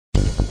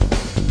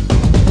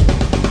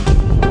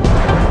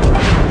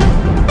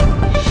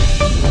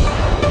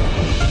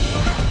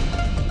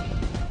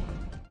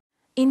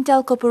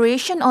Intel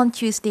Corporation on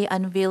Tuesday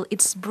unveiled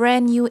its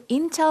brand new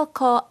Intel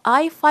Core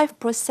i5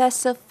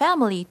 processor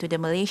family to the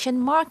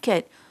Malaysian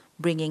market,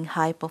 bringing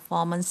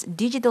high-performance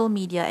digital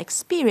media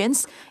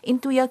experience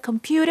into your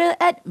computer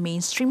at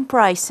mainstream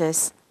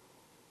prices.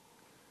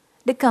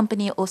 The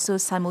company also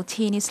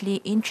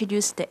simultaneously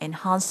introduced the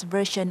enhanced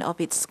version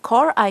of its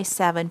Core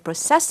i7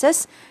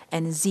 processors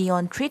and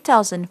Xeon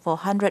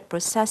 3400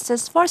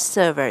 processors for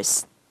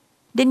servers.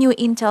 The new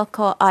Intel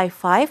Core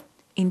i5,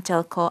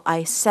 Intel Core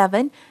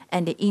i7,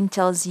 and the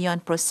Intel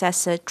Xeon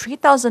Processor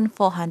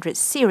 3400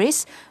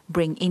 series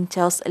bring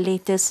Intel's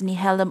latest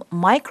Nehalem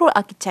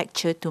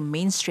microarchitecture to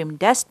mainstream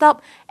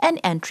desktop and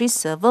entry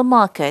server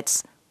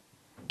markets.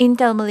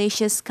 Intel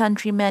Malaysia's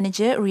country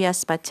manager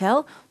Riaz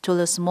Patel told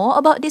us more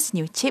about these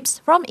new chips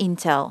from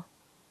Intel.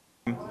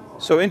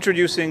 So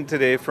introducing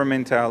today from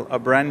Intel a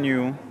brand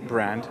new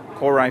brand,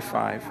 Core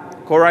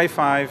i5. Core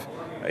i5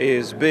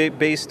 is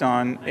based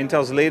on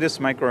Intel's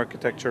latest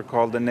microarchitecture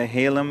called the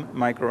Nehalem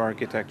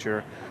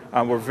microarchitecture.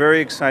 We're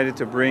very excited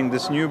to bring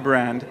this new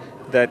brand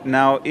that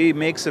now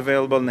makes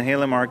available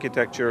Nehalem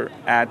architecture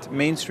at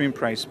mainstream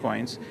price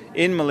points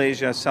in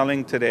Malaysia,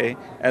 selling today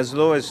as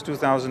low as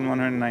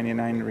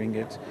 2,199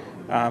 ringgit.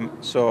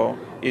 So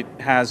it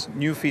has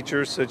new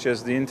features such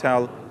as the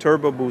Intel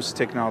Turbo Boost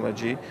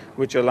technology,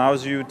 which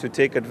allows you to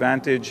take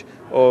advantage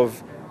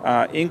of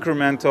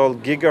incremental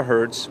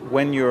gigahertz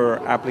when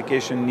your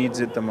application needs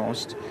it the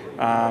most.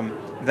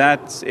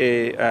 That's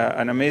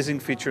an amazing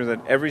feature that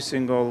every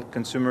single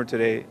consumer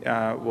today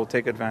will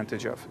take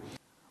advantage of.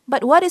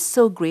 But what is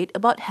so great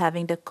about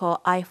having the Core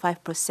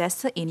i5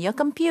 processor in your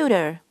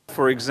computer?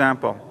 For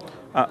example,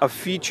 a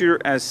feature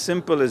as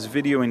simple as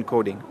video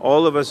encoding.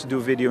 All of us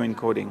do video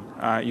encoding.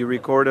 You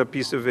record a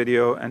piece of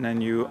video and then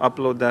you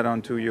upload that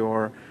onto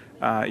your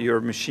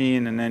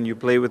machine, and then you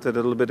play with it a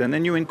little bit, and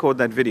then you encode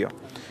that video.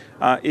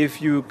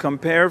 If you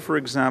compare, for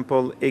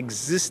example,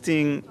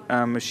 existing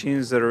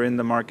machines that are in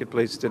the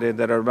marketplace today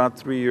that are about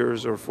 3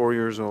 years or 4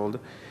 years old,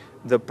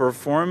 the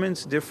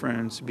performance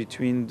difference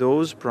between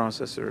those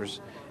processors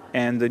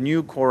and the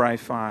new Core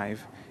i5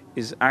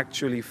 is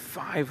actually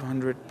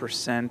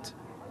 500%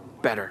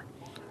 better.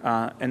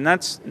 And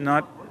that's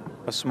not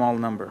a small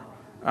number.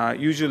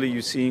 Usually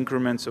you see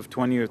increments of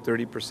 20 or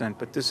 30%,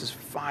 but this is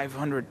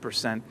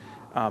 500%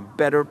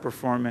 better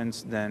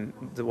performance than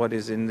what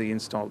is in the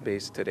installed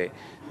base today.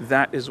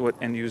 That is what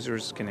end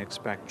users can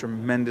expect,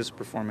 tremendous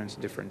performance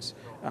difference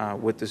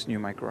with this new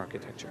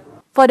microarchitecture.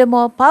 For the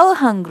more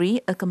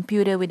power-hungry, a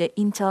computer with the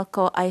Intel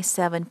Core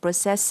i7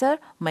 processor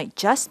might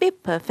just be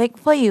perfect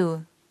for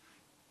you.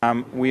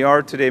 We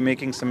are today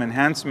making some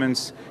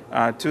enhancements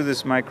to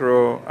this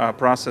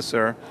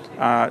microprocessor,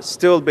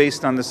 still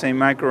based on the same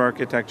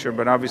microarchitecture,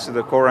 but obviously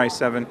the Core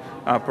i7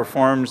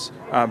 performs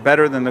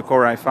better than the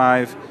Core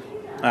i5.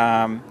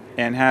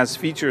 And has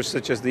features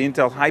such as the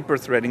Intel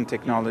hyper-threading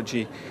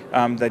technology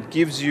that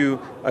gives you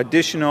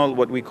additional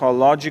what we call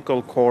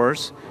logical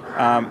cores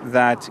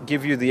that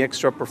give you the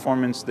extra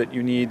performance that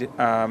you need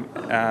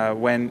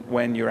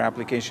when your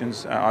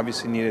applications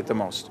obviously need it the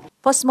most.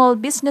 For small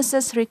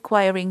businesses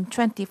requiring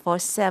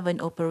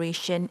 24/7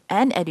 operation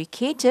and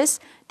educators,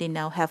 they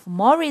now have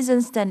more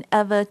reasons than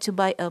ever to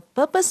buy a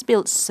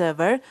purpose-built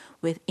server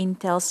with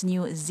Intel's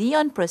new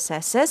Xeon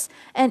processors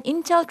and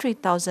Intel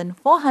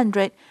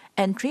 3400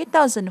 and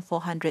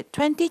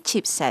 3420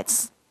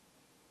 chipsets.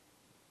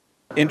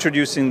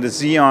 Introducing the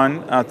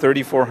Xeon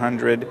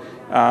 3400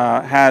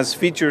 has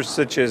features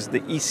such as the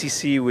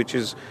ECC, which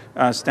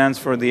stands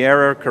for the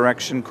Error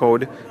Correction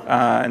Code,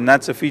 and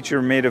that's a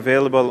feature made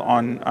available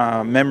on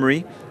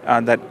memory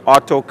that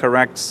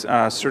auto-corrects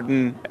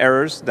certain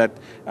errors that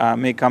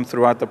may come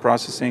throughout the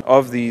processing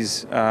of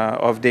these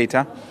of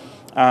data.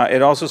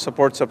 It also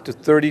supports up to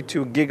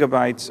 32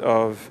 gigabytes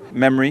of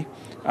memory.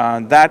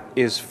 That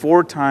is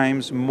 4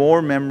 times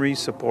more memory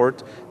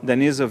support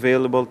than is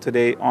available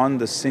today on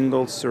the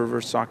single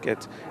server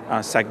socket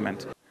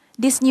segment.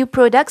 These new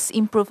products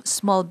improve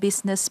small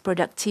business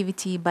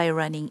productivity by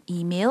running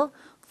email,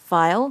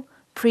 file,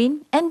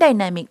 print, and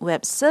dynamic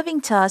web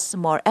serving tasks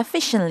more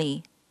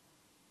efficiently.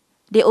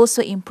 They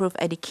also improve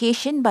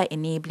education by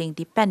enabling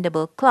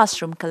dependable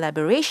classroom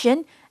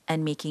collaboration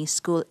and making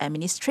school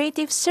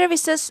administrative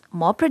services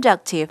more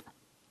productive.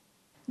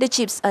 The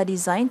chips are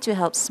designed to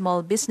help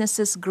small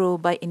businesses grow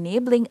by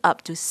enabling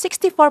up to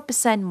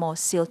 64% more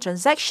sale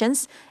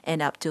transactions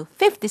and up to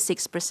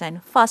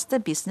 56% faster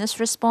business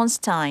response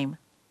time.